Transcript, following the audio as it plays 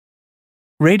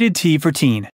Rated T for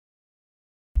Teen.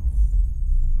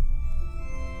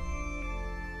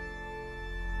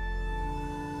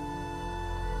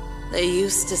 They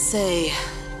used to say,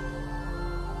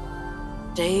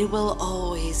 day will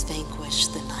always vanquish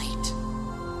the night.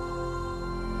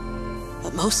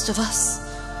 But most of us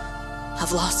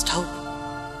have lost hope.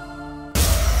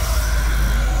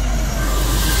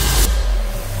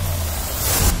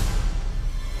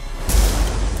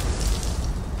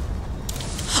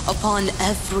 Upon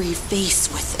every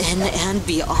face within and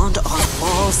beyond our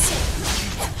walls,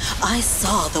 I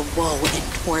saw the woe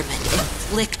and torment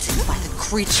inflicted by the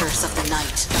creatures of the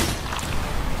night.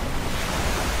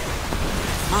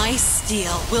 My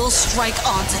steel will strike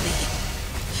onto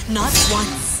thee, not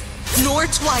once, nor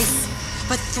twice,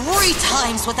 but 3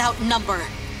 times without number.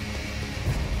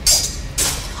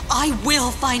 I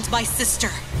will find my sister,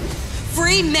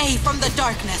 free May from the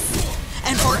darkness,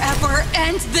 and forever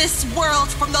end this world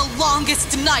from the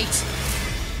longest night.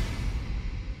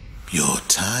 Your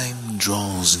time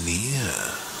draws near,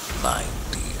 my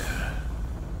dear.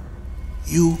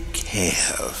 You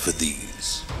care for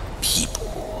these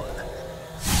people.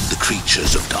 The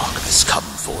creatures of darkness come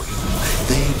for you.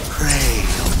 They prey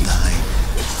on thy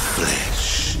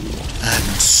flesh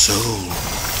and soul.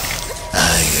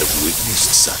 I have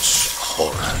witnessed such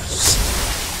horrors,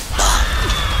 but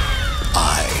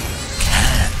I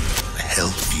can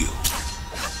help you.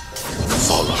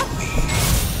 Follow me.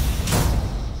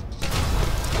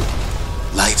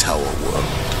 Light our world.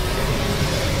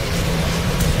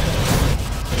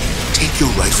 Take your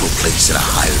rightful place in a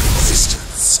higher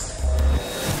existence.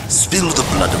 Spill the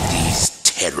blood of these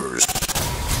terrors,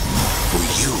 for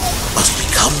you must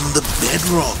become the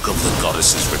bedrock of the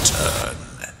goddess's return.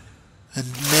 And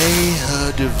may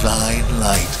her divine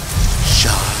light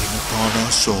shine upon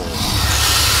us all.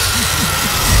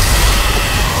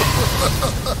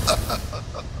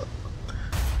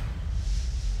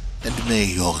 And may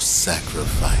your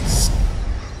sacrifice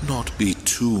not be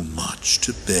too much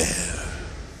to bear.